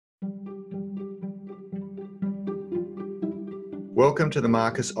Welcome to the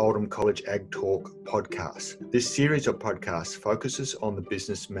Marcus Oldham College AgTalk Podcast. This series of podcasts focuses on the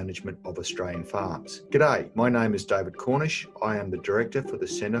business management of Australian farms. G'day, my name is David Cornish. I am the Director for the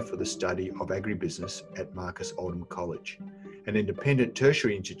Centre for the Study of Agribusiness at Marcus Oldham College, an independent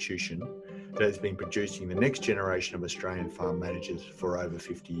tertiary institution that has been producing the next generation of Australian farm managers for over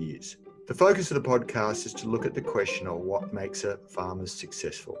 50 years. The focus of the podcast is to look at the question of what makes a farmer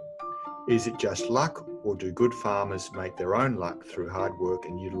successful. Is it just luck, or do good farmers make their own luck through hard work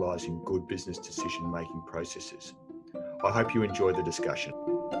and utilising good business decision-making processes? I hope you enjoy the discussion.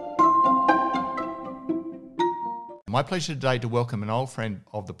 My pleasure today to welcome an old friend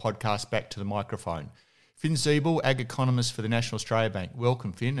of the podcast back to the microphone. Phin Ziebell, Economist for the National Australia Bank.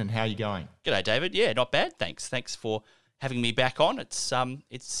 Welcome, Phin, and how are you going? G'day, David. Yeah, not bad, thanks. Thanks for having me back on. It's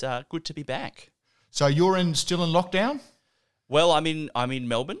good to be back. So you're still in lockdown? Well, I'm in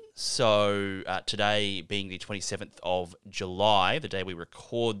Melbourne, so today being the 27th of July, the day we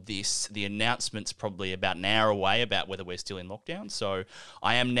record this, the announcement's probably about an hour away about whether we're still in lockdown. So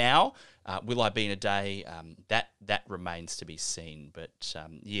I am now. Will I be in a day? That remains to be seen. But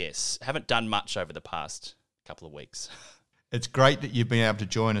yes, haven't done much over the past couple of weeks. It's great that you've been able to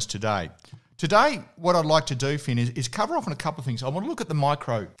join us today. Today, what I'd like to do, Phin, is cover off on a couple of things. I want to look at the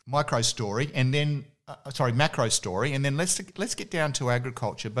macro story, and then let's get down to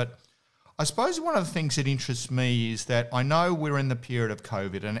agriculture. But I suppose one of the things that interests me is that I know we're in the period of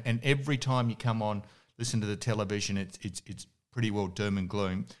COVID, and every time you come on, listen to the television, it's pretty well doom and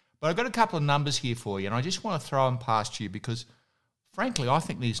gloom. But I've got a couple of numbers here for you, and I just want to throw them past you because, frankly, I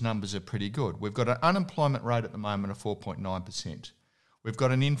think these numbers are pretty good. We've got an unemployment rate at the moment of 4.9%. We've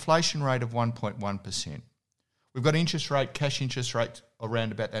got an inflation rate of 1.1%. We've got cash interest rate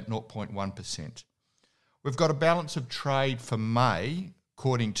around about that 0.1%. We've got a balance of trade for May,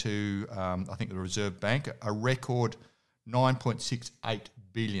 according to, I think, the Reserve Bank, a record 9.68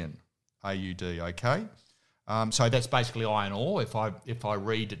 billion AUD, okay? So that's basically iron ore. If I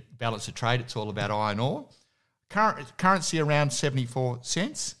read balance of trade, it's all about iron ore. Currency around 74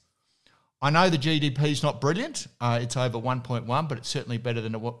 cents. I know the GDP is not brilliant. It's over 1.1, but it's certainly better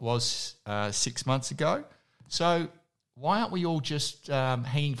than it was 6 months ago. So why aren't we all just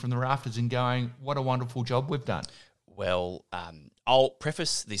hanging from the rafters and going, what a wonderful job we've done? Well, I'll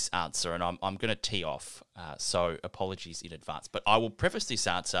preface this answer, and I'm going to tee off, so apologies in advance. But I will preface this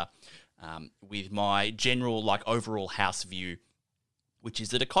answer with my general, overall house view, which is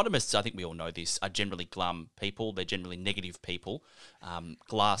that economists, I think we all know this, are generally glum people. They're generally negative people,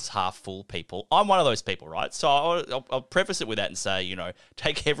 glass half full people. I'm one of those people, right? So I'll preface it with that and say,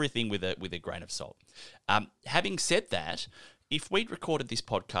 take everything with a grain of salt. Having said that, if we'd recorded this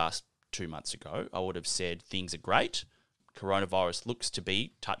podcast 2 months ago, I would have said things are great. Coronavirus looks to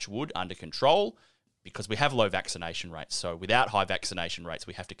be, touch wood, under control because we have low vaccination rates. So without high vaccination rates,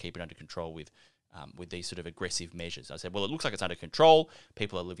 we have to keep it under control with these sort of aggressive measures. I said, well, it looks like it's under control.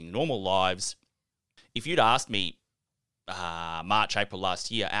 People are living normal lives. If you'd asked me March, April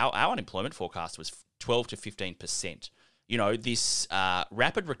last year, our unemployment forecast was 12 to 15%. This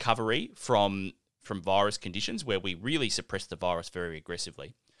rapid recovery from virus conditions where we really suppressed the virus very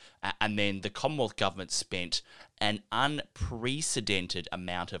aggressively. And then the Commonwealth government spent an unprecedented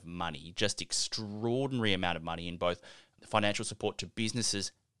amount of money, just extraordinary amount of money in both financial support to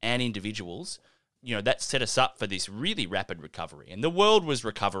businesses and individuals. That set us up for this really rapid recovery. And the world was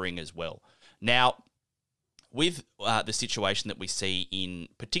recovering as well. Now, with the situation that we see in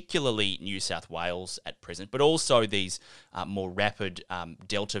particularly New South Wales at present, but also these more rapid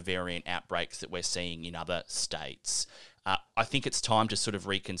Delta variant outbreaks that we're seeing in other states, I think it's time to sort of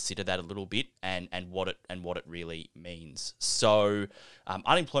reconsider that a little bit and what it really means. So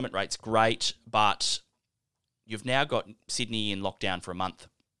unemployment rate's great, but you've now got Sydney in lockdown for a month.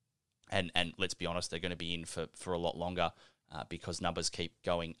 And let's be honest, they're going to be in for a lot longer because numbers keep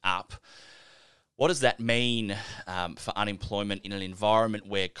going up. What does that mean for unemployment in an environment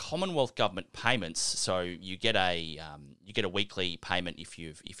where Commonwealth government payments? So you get a weekly payment if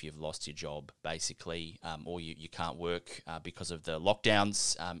you've lost your job, basically, or you can't work because of the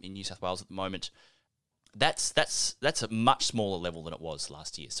lockdowns in New South Wales at the moment. That's a much smaller level than it was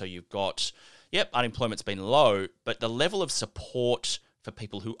last year. So you've got unemployment's been low, but the level of support for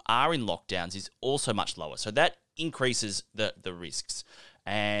people who are in lockdowns is also much lower. So that increases the risks.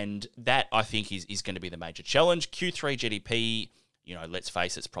 And that, I think, is going to be the major challenge. Q3 GDP, let's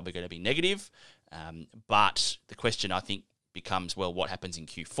face it, it's probably going to be negative. But the question, I think, becomes, well, what happens in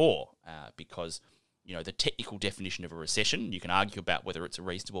Q4? Because, the technical definition of a recession, you can argue about whether it's a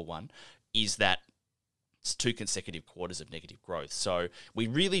reasonable one, is that It's 2 consecutive quarters of negative growth. So we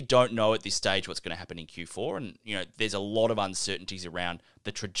really don't know at this stage what's going to happen in Q4. And, there's a lot of uncertainties around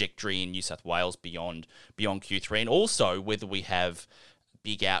the trajectory in New South Wales beyond Q3, and also whether we have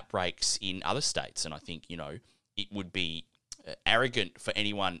big outbreaks in other states. And I think, it would be arrogant for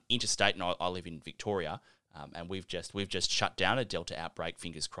anyone interstate, and I live in Victoria, and we've just shut down a Delta outbreak,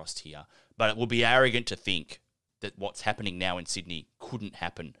 fingers crossed here. But it would be arrogant to think that what's happening now in Sydney couldn't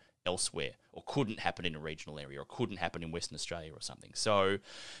happen elsewhere, or couldn't happen in a regional area, or couldn't happen in Western Australia or something. So,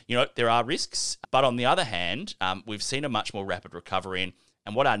 there are risks. But on the other hand, we've seen a much more rapid recovery.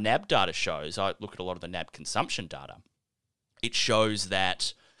 And what our NAB data shows, I look at a lot of the NAB consumption data, it shows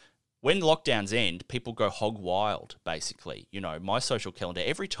that when lockdowns end, people go hog wild, basically. My social calendar,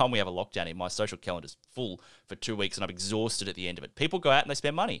 every time we have a lockdown in, my social calendar is full for 2 weeks and I'm exhausted at the end of it. People go out and they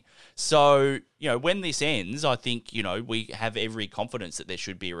spend money. So, when this ends, I think, we have every confidence that there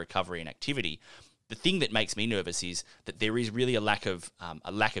should be a recovery in activity. The thing that makes me nervous is that there is really a lack of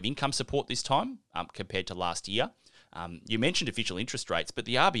income support this time compared to last year. You mentioned official interest rates, but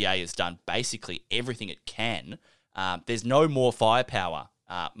the RBA has done basically everything it can. There's no more firepower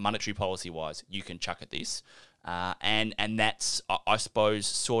monetary policy-wise you can chuck at this. And that's, I suppose,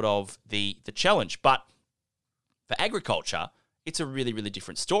 sort of the challenge. But for agriculture, it's a really, really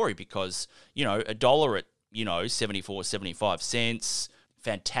different story because, a dollar at, 74, 75 cents,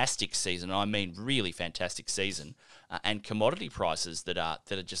 fantastic season. I mean, really fantastic season. And commodity prices that are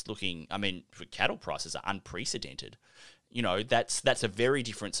just looking, for cattle prices are unprecedented. That's a very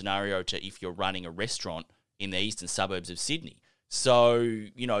different scenario to if you're running a restaurant in the eastern suburbs of Sydney. So,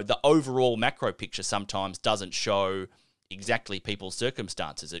 the overall macro picture sometimes doesn't show exactly people's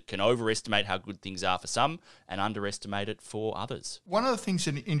circumstances. It can overestimate how good things are for some and underestimate it for others. One of the things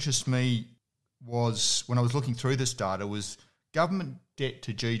that interests me was, when I was looking through this data, was government debt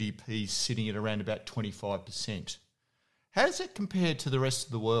to GDP sitting at around about 25%. How does it compare to the rest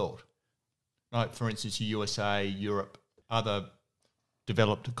of the world? Like, for instance, the USA, Europe, other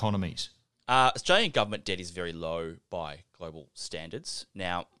developed economies? Australian government debt is very low by global standards.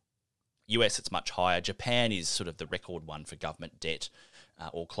 Now, US, it's much higher. Japan is sort of the record one for government debt,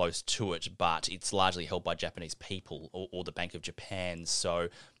 or close to it, but it's largely held by Japanese people or the Bank of Japan. So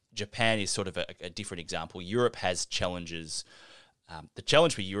Japan is sort of a different example. Europe has challenges. The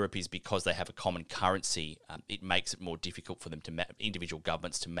challenge for Europe is because they have a common currency, it makes it more difficult for them individual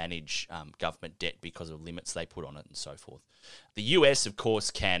governments to manage government debt because of limits they put on it and so forth. The US, of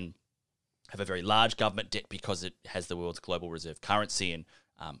course, can have a very large government debt because it has the world's global reserve currency, and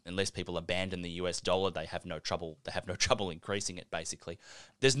unless people abandon the US dollar, they have no trouble increasing it, basically.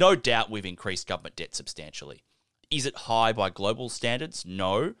 There's no doubt we've increased government debt substantially. Is it high by global standards?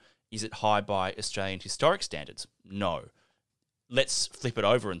 No. Is it high by Australian historic standards? No. Let's flip it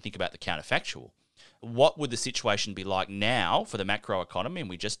over and think about the counterfactual. What would the situation be like now for the macro economy? And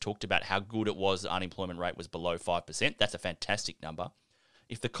we just talked about how good it was, the unemployment rate was below 5%. That's a fantastic number.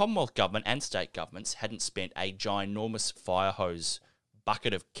 If the Commonwealth Government and state governments hadn't spent a ginormous fire hose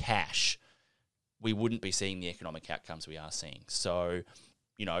bucket of cash, we wouldn't be seeing the economic outcomes we are seeing. So,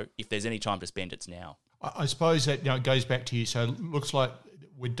 if there's any time to spend, it's now. I suppose that it goes back to you. So it looks like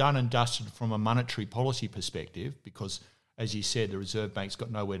we're done and dusted from a monetary policy perspective because, as you said, the Reserve Bank's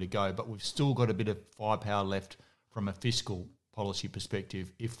got nowhere to go, but we've still got a bit of firepower left from a fiscal policy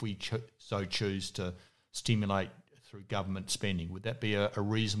perspective if we so choose to stimulate through government spending. Would that be a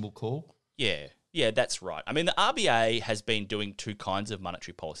reasonable call? Yeah, that's right. The RBA has been doing two kinds of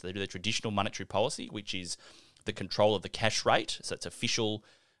monetary policy. They do the traditional monetary policy, which is the control of the cash rate. So it's official,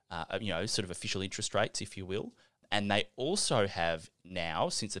 sort of official interest rates, if you will. And they also have now,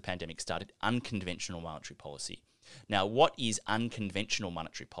 since the pandemic started, unconventional monetary policy. Now, what is unconventional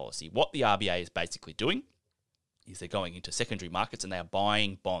monetary policy? What the RBA is basically doing is they're going into secondary markets and they are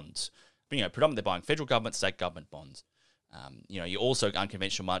buying bonds. Predominantly they're buying federal government, state government bonds. You also,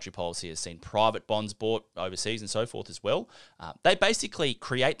 unconventional monetary policy has seen private bonds bought overseas and so forth as well. They basically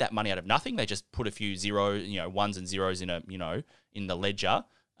create that money out of nothing. They just put a few ones and zeros in the ledger.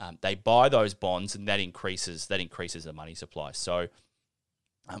 They buy those bonds and that increases the money supply. So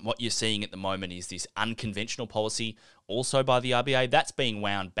what you're seeing at the moment is this unconventional policy also by the RBA. That's being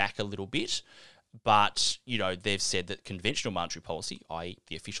wound back a little bit. But, they've said that conventional monetary policy, i.e.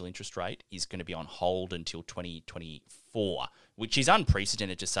 the official interest rate, is going to be on hold until 2024, which is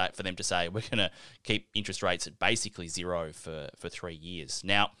unprecedented for them to say we're going to keep interest rates at basically zero for 3 years.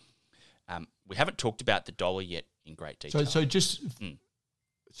 Now, we haven't talked about the dollar yet in great detail. So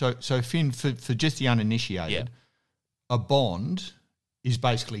Finn, for just the uninitiated, a bond is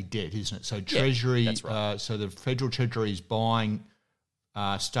basically debt, isn't it? So Treasury, that's right. So the federal Treasury is buying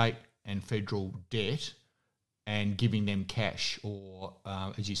state and federal debt and giving them cash or,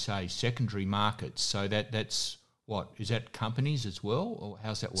 as you say, secondary markets. So that's what? Is that companies as well, or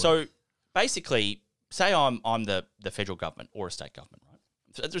how's that work? So basically, say I'm the federal government or a state government, right?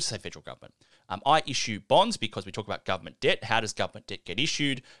 So let's just say federal government. I issue bonds because we talk about government debt. How does government debt get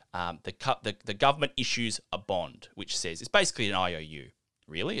issued? The government issues a bond, which says it's basically an IOU.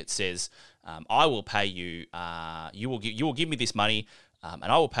 Really, it says I will pay you. You will give me this money, and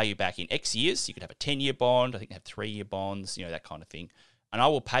I will pay you back in X years. You could have a 10-year bond. I think they have 3-year bonds. That kind of thing. And I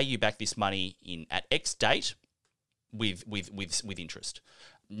will pay you back this money at X date with interest.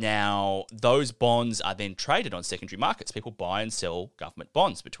 Now, those bonds are then traded on secondary markets. People buy and sell government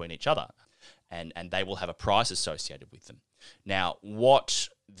bonds between each other, and they will have a price associated with them. Now, what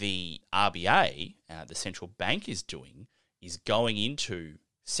the RBA, the central bank, is doing is going into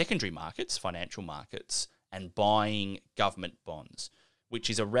secondary markets, financial markets, and buying government bonds, which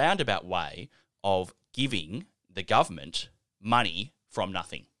is a roundabout way of giving the government money from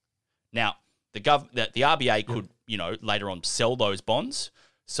nothing. Now, the RBA could, later on sell those bonds,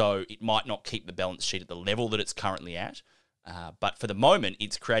 so it might not keep the balance sheet at the level that it's currently at. But for the moment,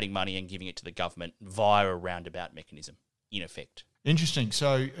 it's creating money and giving it to the government via a roundabout mechanism, in effect. Interesting.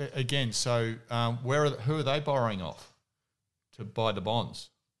 So, again, who are they borrowing off to buy the bonds?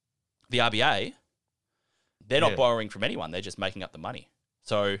 The RBA, they're not borrowing from anyone. They're just making up the money.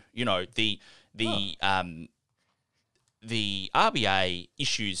 So, the RBA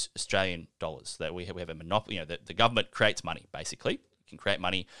issues Australian dollars. That we have a monopoly. The government creates money, basically. It can create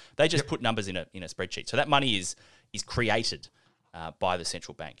money. They just put numbers in a spreadsheet. So that money is created by the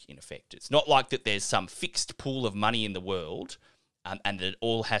central bank, in effect. It's not like that there's some fixed pool of money in the world and that it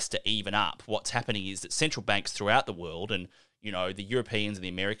all has to even up. What's happening is that central banks throughout the world, and the Europeans and the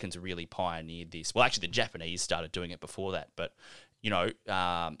Americans really pioneered this. Well, actually, the Japanese started doing it before that. But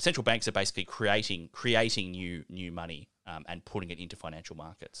central banks are basically creating new money and putting it into financial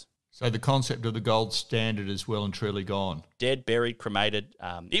markets. So the concept of the gold standard is well and truly gone. Dead, buried, cremated.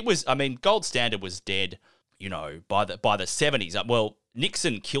 Gold standard was dead, by the 70s. Well,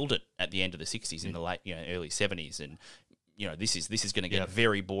 Nixon killed it at the end of the 60s in the late, early 70s, and this is going to get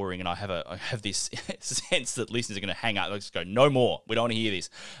very boring, and I have this sense that listeners are going to hang up. Let's go, no more. We don't want to hear this.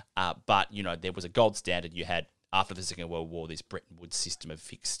 But there was a gold standard. You had, after the Second World War, this Bretton Woods system of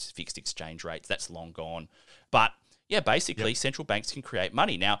fixed exchange rates. That's long gone. But basically, central banks can create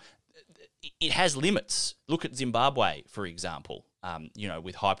money. Now, it has limits. Look at Zimbabwe, for example.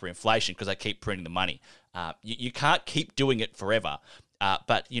 With hyperinflation, because they keep printing the money. You can't keep doing it forever.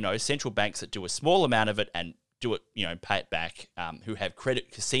 But central banks that do a small amount of it and do it, pay it back, who have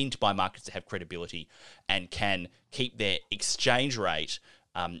seen by markets to have credibility and can keep their exchange rate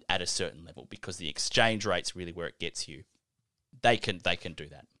at a certain level, because the exchange rate's really where it gets you. They can do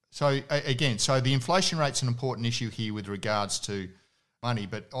that. So again, the inflation rate's an important issue here with regards to money,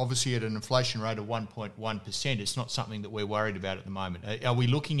 but obviously at an inflation rate of 1.1%, it's not something that we're worried about at the moment. Are we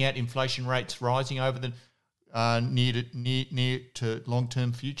looking at inflation rates rising over the near to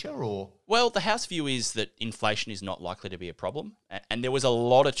long-term future, or? Well, the house view is that inflation is not likely to be a problem. And there was a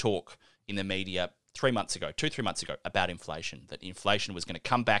lot of talk in the media 3 months ago, 2-3 months ago, about inflation, that inflation was going to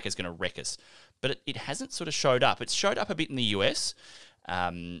come back, is going to wreck us. But it hasn't sort of showed up. It's showed up a bit in the US,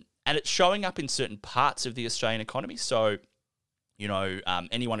 and it's showing up in certain parts of the Australian economy. So,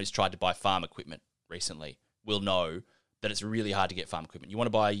 anyone who's tried to buy farm equipment recently will know that it's really hard to get farm equipment. You want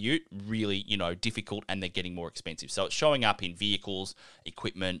to buy a ute, really, difficult, and they're getting more expensive. So it's showing up in vehicles,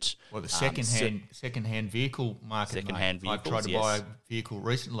 equipment. Well, the second-hand vehicle market. Second-hand vehicles, I tried to buy a vehicle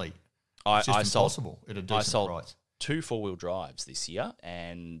recently. I sold at a decent price. 2 4-wheel drives this year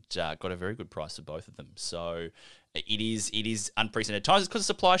and got a very good price for both of them. So it is unprecedented times. It's because of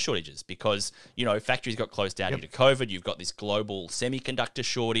supply shortages, because, factories got closed down due to COVID. You've got this global semiconductor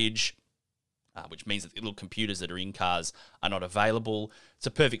shortage, which means that the little computers that are in cars are not available. It's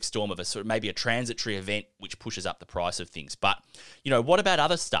a perfect storm of maybe a transitory event which pushes up the price of things. But, what about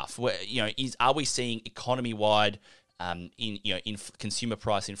other stuff? Where, are we seeing economy-wide in consumer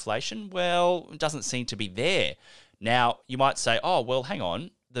price inflation? Well, it doesn't seem to be there. Now, you might say, oh, well, hang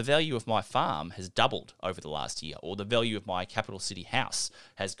on, the value of my farm has doubled over the last year, or the value of my capital city house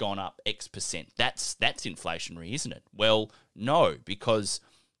has gone up X%. That's inflationary, isn't it? Well, no, because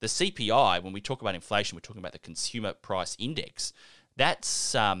the CPI, when we talk about inflation, we're talking about the consumer price index.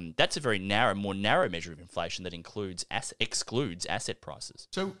 That's a very more narrow measure of inflation that excludes asset prices.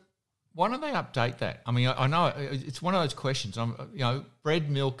 So why don't they update that? I mean, I know it's one of those questions. Bread,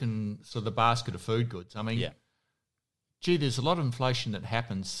 milk, and sort of the basket of food goods. I mean, gee, there's a lot of inflation that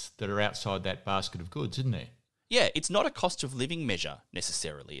happens that are outside that basket of goods, isn't there? Yeah, it's not a cost of living measure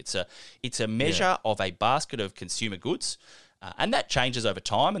necessarily. It's a measure of a basket of consumer goods, and that changes over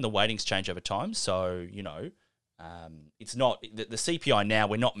time, and the weightings change over time. So, it's not the CPI now.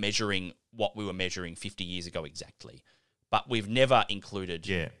 We're not measuring what we were measuring 50 years ago exactly, but we've never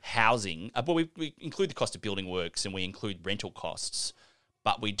included housing. But we include the cost of building works, and we include rental costs,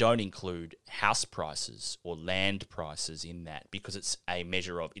 but we don't include house prices or land prices in that, because it's a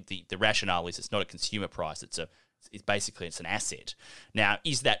measure of the rationale is it's not a consumer price. It's basically an asset. Now,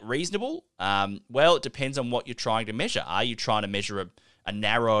 is that reasonable? Well, it depends on what you're trying to measure. Are you trying to measure a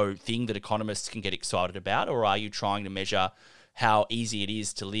narrow thing that economists can get excited about, or are you trying to measure how easy it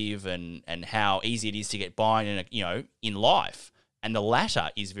is to live and how easy it is to get by in life? And the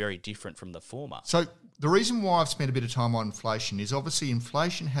latter is very different from the former. So the reason why I've spent a bit of time on inflation is obviously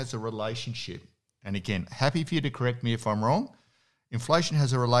inflation has a relationship, and again, happy for you to correct me if I'm wrong, inflation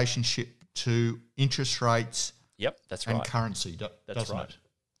has a relationship to interest rates. Yep, that's right. And currency, that's right. it?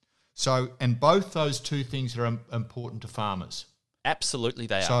 So, and both those two things are important to farmers. Absolutely,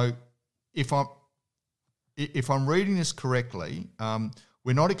 they are. So, if I'm reading this correctly,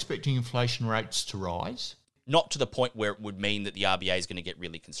 we're not expecting inflation rates to rise. Not to the point where it would mean that the RBA is going to get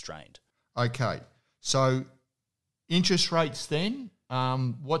really constrained. Okay, so interest rates then.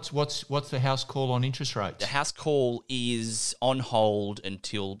 What's the house call on interest rates? The house call is on hold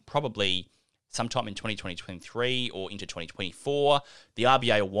until probably sometime in 2023 or into 2024. The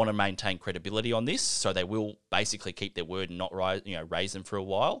RBA will want to maintain credibility on this, so they will basically keep their word and not raise them for a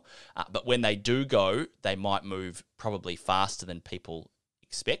while. But when they do go, they might move probably faster than people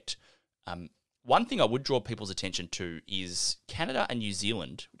expect. One thing I would draw people's attention to is Canada and New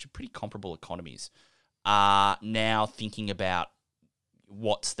Zealand, which are pretty comparable economies, are now thinking about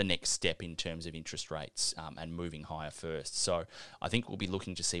what's the next step in terms of interest rates and moving higher first. So I think we'll be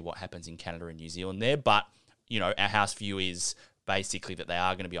looking to see what happens in Canada and New Zealand there. But, our house view is basically that they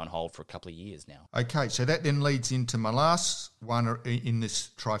are going to be on hold for a couple of years now. Okay, so that then leads into my last one in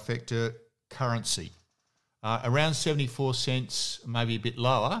this trifecta, currency. Around 74 cents, maybe a bit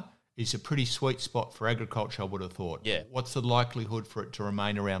lower, is a pretty sweet spot for agriculture, I would have thought. Yeah. What's the likelihood for it to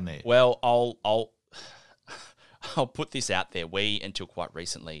remain around there? Well, I'll put this out there. We, until quite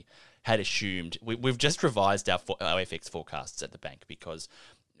recently, had assumed we've just revised our FX forecasts at the bank, because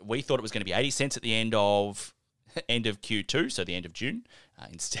we thought it was going to be 80 cents at the end of Q2, so the end of June.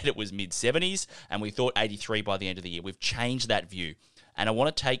 Instead, it was mid-70s, and we thought 83 by the end of the year. We've changed that view, and I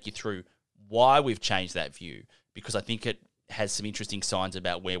want to take you through why we've changed that view, because I think it has some interesting signs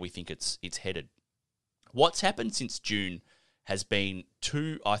about where we think it's headed. What's happened since June has been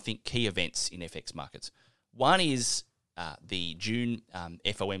two, I think, key events in FX markets. One is the June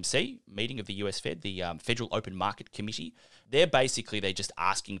FOMC meeting of the US Fed, the Federal Open Market Committee. They're just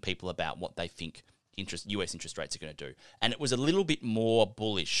asking people about what they think US interest rates are going to do. And it was a little bit more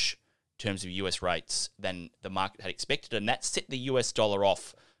bullish in terms of US rates than the market had expected, and that set the US dollar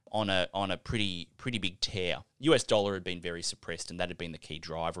off on a pretty big tear. US dollar had been very suppressed, and that had been the key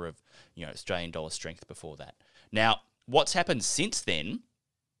driver of Australian dollar strength before that. Now, what's happened since then?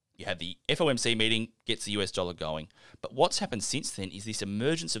 You have the FOMC meeting, gets the US dollar going. But what's happened since then is this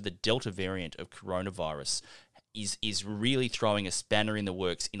emergence of the Delta variant of coronavirus is really throwing a spanner in the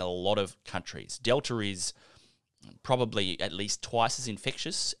works in a lot of countries. Delta is probably at least twice as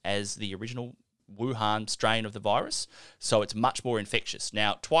infectious as the original Wuhan strain of the virus, so it's much more infectious.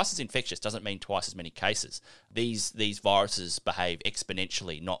 Now, twice as infectious doesn't mean twice as many cases. These viruses behave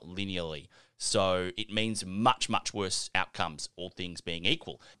exponentially, not linearly. So it means much, much worse outcomes, all things being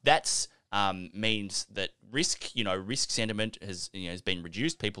equal. That's means that risk sentiment has been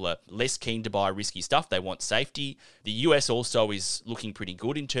reduced. People are less keen to buy risky stuff. They want safety. The US also is looking pretty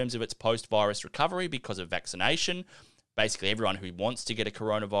good in terms of its post-virus recovery because of vaccination. Basically, everyone who wants to get a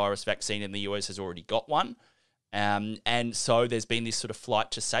coronavirus vaccine in the US has already got one. And so there's been this sort of flight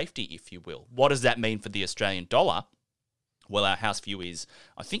to safety, if you will. What does that mean for the Australian dollar? Well, our house view is,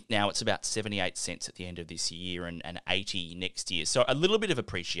 I think now it's about 78 cents at the end of this year and 80 next year. So a little bit of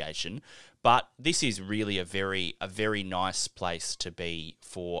appreciation, but this is really a very nice place to be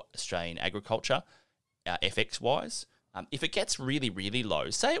for Australian agriculture, FX-wise. If it gets really, really low,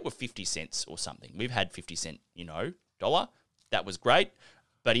 say it were 50 cents or something. We've had 50 cent, dollar. That was great,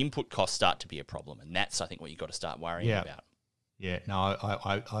 but input costs start to be a problem, and that's, I think, what you've got to start worrying about. Yeah, no,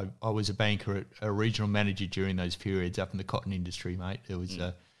 I was a banker, a regional manager during those periods up in the cotton industry, mate. It was,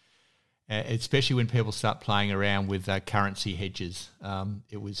 especially when people start playing around with currency hedges.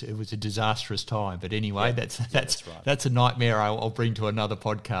 It was a disastrous time. But anyway, that's right. That's a nightmare I'll bring to another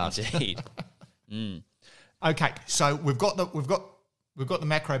podcast. Indeed. Okay, so we've got the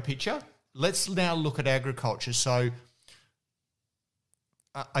macro picture. let's now look at agriculture. So,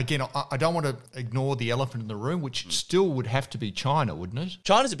 again, I don't want to ignore the elephant in the room, which still would have to be China, wouldn't it?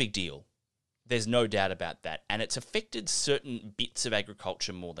 China's a big deal. There's no doubt about that. And it's affected certain bits of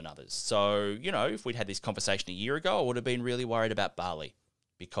agriculture more than others. So, if we'd had this conversation a year ago, I would have been really worried about barley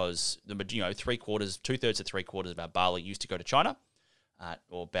because, two-thirds to three-quarters of our barley used to go to China,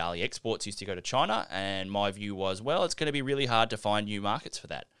 or barley exports used to go to China. And my view was, well, it's going to be really hard to find new markets for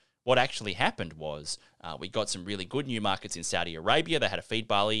that. What actually happened was we got some really good new markets in Saudi Arabia. They had a feed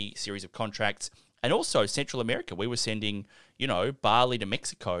barley series of contracts. And also Central America, we were sending, barley to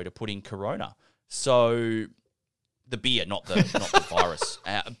Mexico to put in Corona. So the beer, not the virus.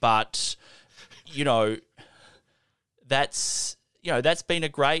 But that's been a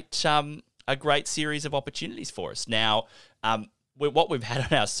great series of opportunities for us. Now, what we've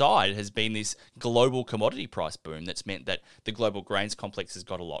had on our side has been this global commodity price boom that's meant that the global grains complex has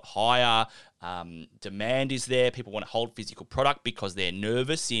got a lot higher. Demand is there. People want to hold physical product because they're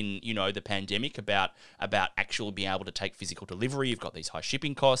nervous in, the pandemic about actually being able to take physical delivery. You've got these high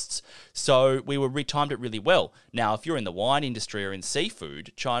shipping costs. So we timed it really well. Now, if you're in the wine industry or in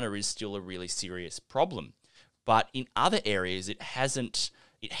seafood, China is still a really serious problem. But in other areas, it hasn't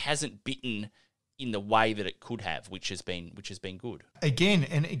bitten in the way that it could have, which has been good. Again,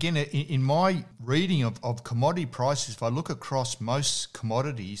 in my reading of commodity prices, if I look across most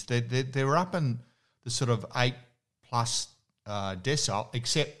commodities, they're up in the sort of 8+ decile,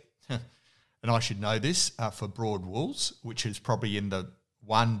 except, and I should know this, for broad wools, which is probably in the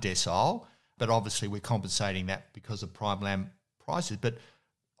 1 decile, but obviously we're compensating that because of prime lamb prices. But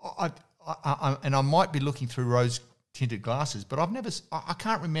I might be looking through rose-tinted glasses, but I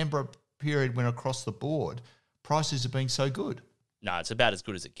can't remember a period when across the board prices have been so good. No, it's about as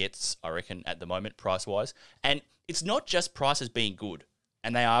good as it gets, I reckon, at the moment, price-wise. And it's not just prices being good,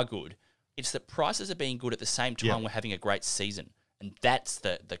 and they are good. It's that prices are being good at the same time we're having a great season. And that's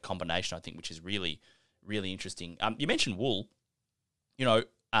the combination, I think, which is really, really interesting. You mentioned wool.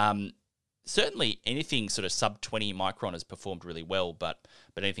 Certainly anything sort of sub-20 micron has performed really well, but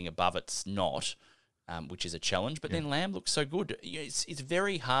anything above it's not. Which is a challenge, but then lamb looks so good. It's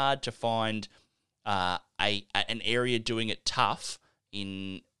very hard to find an area doing it tough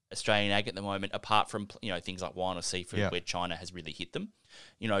in Australian ag at the moment, apart from things like wine or seafood, where China has really hit them.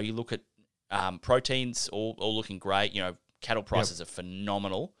 You look at proteins, all looking great. Cattle prices are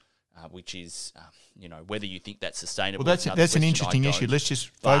phenomenal, which is whether you think that's sustainable. Well, that's an interesting issue. Let's just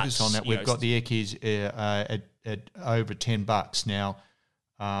focus on that. We've got the eckies at over $10 now.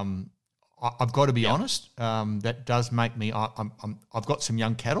 I've got to be honest. That does make me. I've got some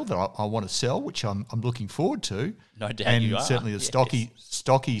young cattle that I want to sell, which I'm looking forward to. No doubt, and you are. Certainly the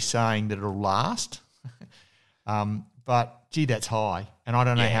stocky saying that it'll last. But gee, that's high, and I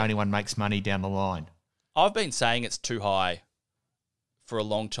don't know how anyone makes money down the line. I've been saying it's too high for a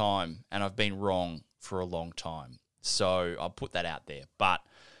long time, and I've been wrong for a long time. So I'll put that out there, but.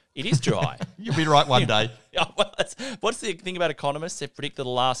 It is too high. You'll be right one day. Well, what's the thing about economists? They've predicted the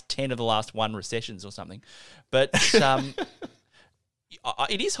last 10 of the last 1 recessions or something. But it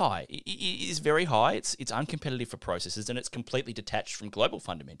is high. It is very high. It's uncompetitive for processors, and it's completely detached from global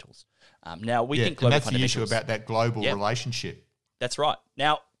fundamentals. Now, we think global and that's fundamentals... the issue about that global relationship. That's right.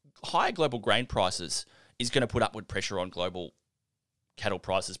 Now, higher global grain prices is going to put upward pressure on global cattle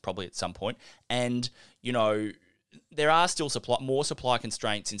prices probably at some point. And, there are still more supply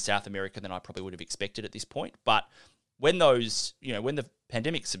constraints in South America than I probably would have expected at this point. But when those, when the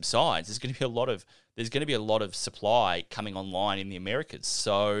pandemic subsides, there's going to be a lot of supply coming online in the Americas.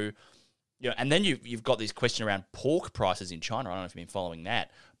 So, and then you've got this question around pork prices in China. I don't know if you've been following that,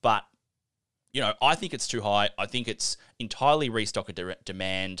 but I think it's too high. I think it's entirely restock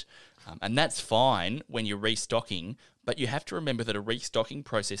demand, and that's fine when you're restocking. But you have to remember that a restocking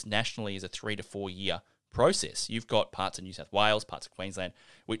process nationally is a 3 to 4 year process. You've got parts of New South Wales, parts of Queensland,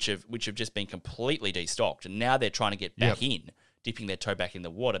 which have just been completely destocked, and now they're trying to get back in, dipping their toe back in the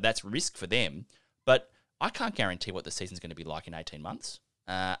water. That's risk for them, but I can't guarantee what the season's going to be like in 18 months.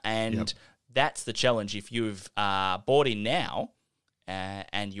 That's the challenge. If you've bought in now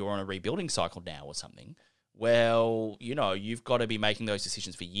and you're on a rebuilding cycle now or something, well, you've got to be making those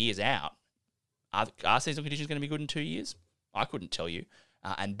decisions for years out. Are seasonal conditions going to be good in 2 years? I couldn't tell you.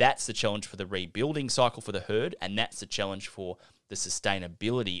 And that's the challenge for the rebuilding cycle for the herd, and that's the challenge for the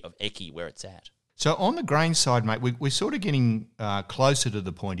sustainability of Eki where it's at. So on the grain side, mate, we're sort of getting closer to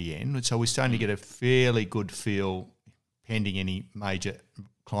the pointy end. So we're starting to get a fairly good feel, pending any major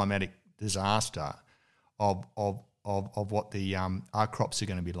climatic disaster, of what the our crops are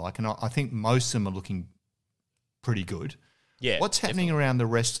going to be like. And I think most of them are looking pretty good. Yeah, What's happening around the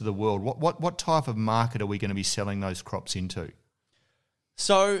rest of the world? What type of market are we going to be selling those crops into?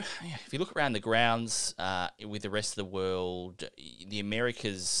 So, if you look around the grounds with the rest of the world, the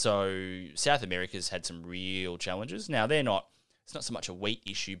Americas, so South America's had some real challenges. Now, it's not so much a wheat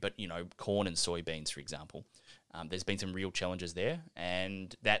issue, but, corn and soybeans, for example. There's been some real challenges there,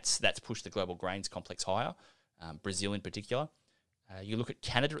 and that's pushed the global grains complex higher, Brazil in particular. You look at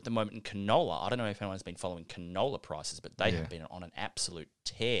Canada at the moment in canola. I don't know if anyone's been following canola prices, but they have been on an absolute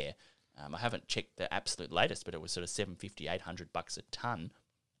tear. I haven't checked the absolute latest, but it was sort of $750, $800 a tonne,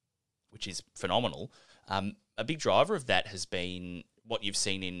 which is phenomenal. A big driver of that has been what you've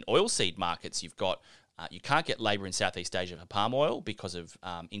seen in oilseed markets. You've got you can't get labour in Southeast Asia for palm oil because of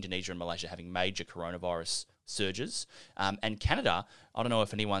Indonesia and Malaysia having major coronavirus surges. And Canada, I don't know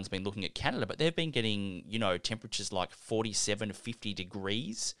if anyone's been looking at Canada, but they've been getting, temperatures like 47 to 50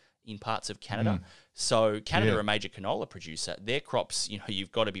 degrees in parts of Canada. So Canada are a major canola producer. Their crops,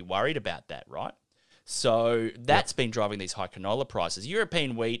 you've got to be worried about that, right? So that's been driving these high canola prices.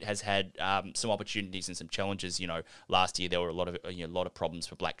 European wheat has had some opportunities and some challenges. Last year there were a lot of problems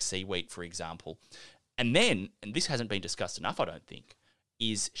for Black Sea wheat, for example. And then, and this hasn't been discussed enough, I don't think,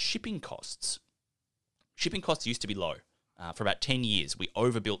 is shipping costs. Shipping costs used to be low. For about 10 years, we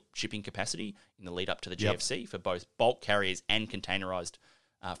overbuilt shipping capacity in the lead up to the GFC for both bulk carriers and containerised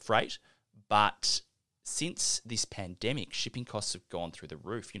freight. But since this pandemic, shipping costs have gone through the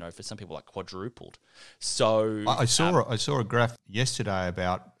roof. For some people, like quadrupled. So I saw a graph yesterday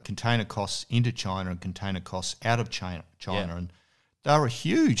about container costs into China and container costs out of China, and they were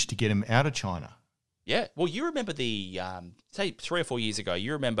huge to get them out of China. Yeah, well, you remember say 3 or 4 years ago,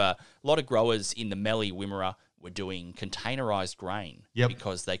 you remember a lot of growers in the Mallee Wimmera were doing containerised grain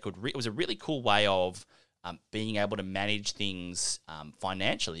because they could. It was a really cool way of being able to manage things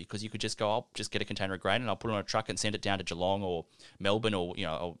financially, because you could just go, I'll just get a container of grain and I'll put it on a truck and send it down to Geelong or Melbourne or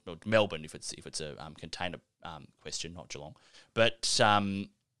Melbourne if it's a container question, not Geelong, but and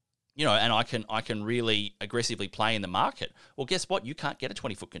I can really aggressively play in the market. Well, guess what? You can't get a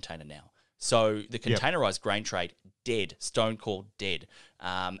 20-foot container now. So the containerised grain trade, dead, stone cold dead.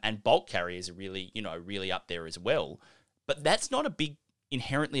 And bulk carriers are really up there as well. But that's not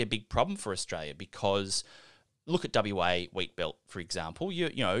inherently a big problem for Australia, because look at WA wheat belt, for example.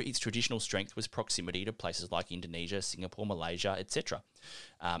 Its traditional strength was proximity to places like Indonesia, Singapore, Malaysia, etc.,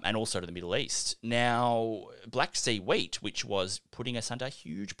 and also to the Middle East. Now, Black Sea wheat, which was putting us under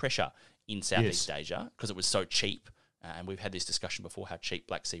huge pressure in Southeast Asia because it was so cheap, and we've had this discussion before how cheap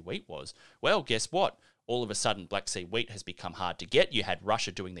Black Sea wheat was. Well, guess what? All of a sudden, Black Sea wheat has become hard to get. You had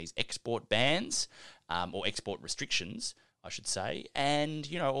Russia doing these export bans or export restrictions, I should say, and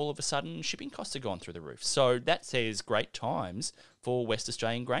all of a sudden shipping costs have gone through the roof. So that says great times for West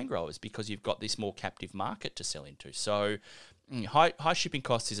Australian grain growers, because you've got this more captive market to sell into. So high shipping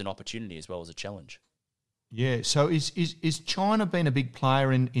costs is an opportunity as well as a challenge. Yeah. So is China been a big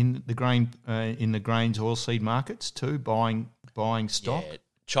player in the grains oilseed markets too, buying stock? Yeah,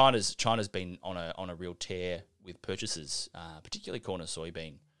 China's been on a real tear with purchases, particularly corn and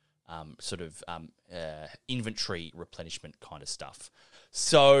soybean. Inventory replenishment kind of stuff.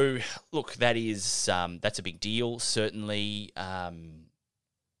 So, look, that's a big deal. Certainly,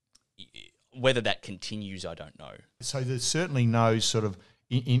 whether that continues, I don't know. So there's certainly no sort of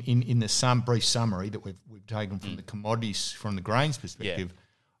in the brief summary that we've taken from the commodities, from the grains perspective.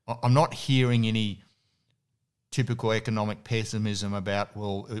 Yeah. I'm not hearing any typical economic pessimism about,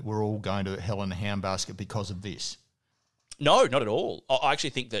 well, we're all going to hell in a handbasket because of this. No, not at all. I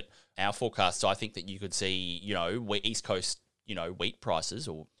actually think that our forecasts, I think that you could see, East Coast, wheat prices,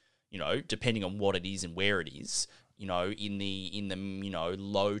 or, depending on what it is and where it is, in the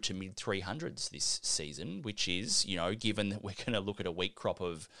low to mid 300s this season, which is, given that we're going to look at a wheat crop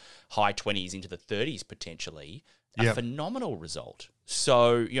of high 20s into the 30s potentially, a phenomenal result.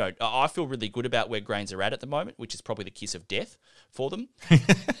 So, I feel really good about where grains are at the moment, which is probably the kiss of death for them.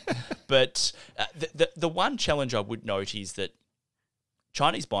 But the one challenge I would note is that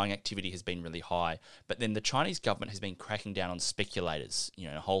Chinese buying activity has been really high, but then the Chinese government has been cracking down on speculators,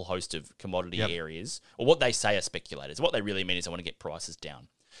 a whole host of commodity areas, or what they say are speculators. What they really mean is they want to get prices down.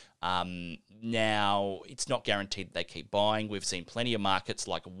 Now, it's not guaranteed that they keep buying. We've seen plenty of markets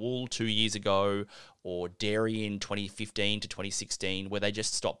like wool 2 years ago, or dairy in 2015 to 2016, where they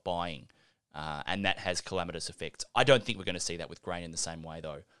just stopped buying, and that has calamitous effects. I don't think we're going to see that with grain in the same way,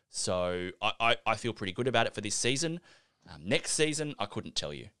 though. So I feel pretty good about it for this season. Next season, I couldn't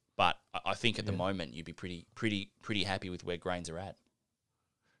tell you, but I think at the moment you'd be pretty happy with where grains are at.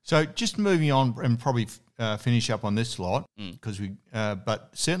 So just moving on and probably finish up on this lot, because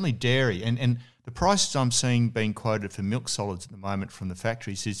but certainly dairy, and the prices I'm seeing being quoted for milk solids at the moment from the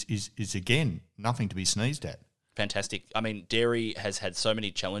factories is again, nothing to be sneezed at. Fantastic. I mean, dairy has had so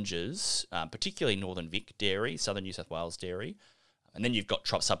many challenges, particularly Northern Vic dairy, Southern New South Wales dairy. And then you've got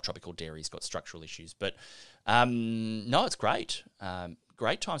subtropical dairy's got structural issues. But no, it's great.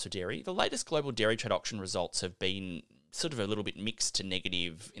 Great times for dairy. The latest global dairy trade auction results have been sort of a little bit mixed to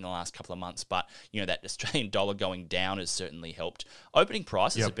negative in the last couple of months. But, that Australian dollar going down has certainly helped. Opening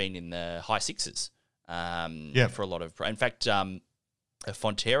prices have been in the high sixes for a lot of... In fact...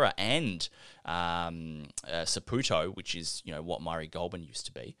 Fonterra and Saputo, which is what Murray Goulburn used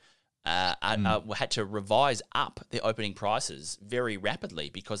to be, had to revise up their opening prices very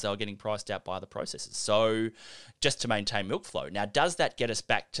rapidly because they were getting priced out by other processors. So just to maintain milk flow. Now, does that get us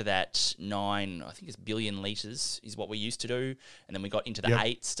back to that 9 billion litres is what we used to do? And then we got into the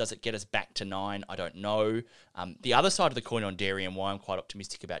 8s. Does it get us back to 9? I don't know. The other side of the coin on dairy, and why I'm quite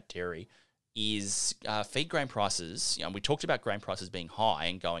optimistic about dairy, is feed grain prices. We talked about grain prices being high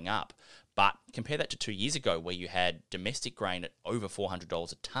and going up, but compare that to 2 years ago where you had domestic grain at over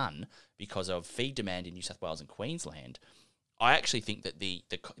 $400 a tonne because of feed demand in New South Wales and Queensland. I actually think that the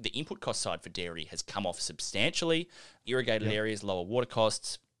input cost side for dairy has come off substantially. Irrigated areas, lower water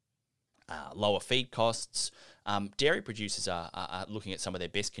costs, lower feed costs. Dairy producers are looking at some of their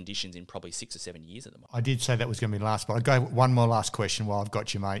best conditions in probably 6 or 7 years at the moment. I did say that was going to be last, but I'll go one more last question while I've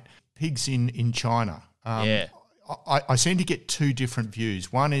got you, mate. Pigs in China. I seem to get two different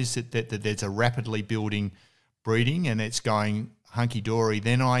views. One is that there's a rapidly building breeding and it's going hunky-dory.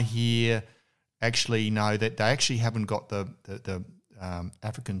 Then I hear that they actually haven't got the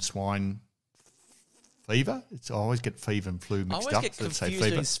African swine fever. I always get fever and flu mixed up. I always get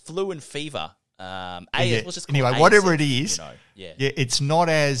confused with flu and fever. Let's just call anyway, it whatever it is, it's not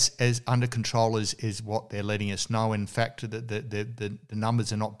as under control as what they're letting us know. In fact, the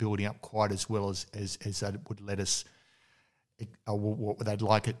numbers are not building up quite as well as they would let us, what they'd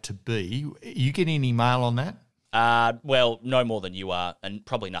like it to be. Are you getting any mail on that? Well, no more than you are, and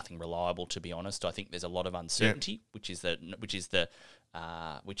probably nothing reliable, to be honest. I think there's a lot of uncertainty, which is the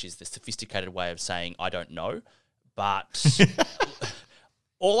sophisticated way of saying I don't know, but.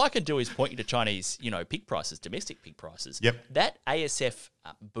 All I can do is point you to Chinese, pig prices, domestic pig prices. Yep. That ASF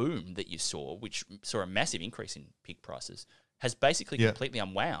boom that you saw, which saw a massive increase in pig prices, has basically completely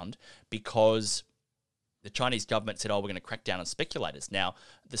unwound because the Chinese government said, we're going to crack down on speculators. Now,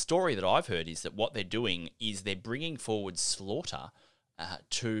 the story that I've heard is that what they're doing is they're bringing forward slaughter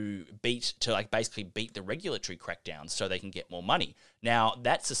to basically beat the regulatory crackdown so they can get more money. Now,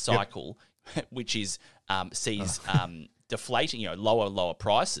 that's a cycle which is sees... deflating, lower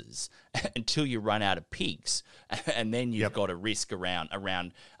prices until you run out of pigs, and then you've got a risk around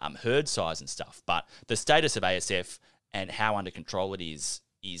herd size and stuff. But the status of ASF and how under control it is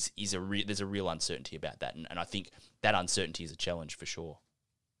there's a real uncertainty about that, and I think that uncertainty is a challenge for sure.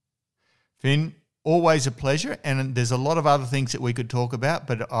 Phin, always a pleasure, and there's a lot of other things that we could talk about,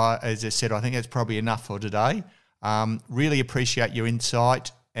 but as I said, I think that's probably enough for today. Really appreciate your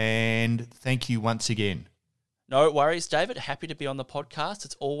insight, and thank you once again. No worries, David. Happy to be on the podcast.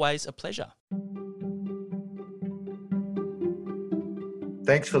 It's always a pleasure.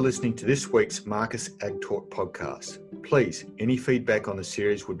 Thanks for listening to this week's Marcus AgTalk Podcast. Please, any feedback on the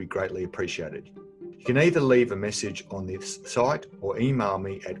series would be greatly appreciated. You can either leave a message on this site or email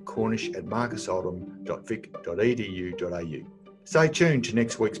me at cornish@marcusoldham.vic.edu.au. Stay tuned to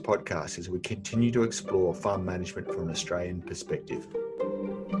next week's podcast as we continue to explore farm management from an Australian perspective.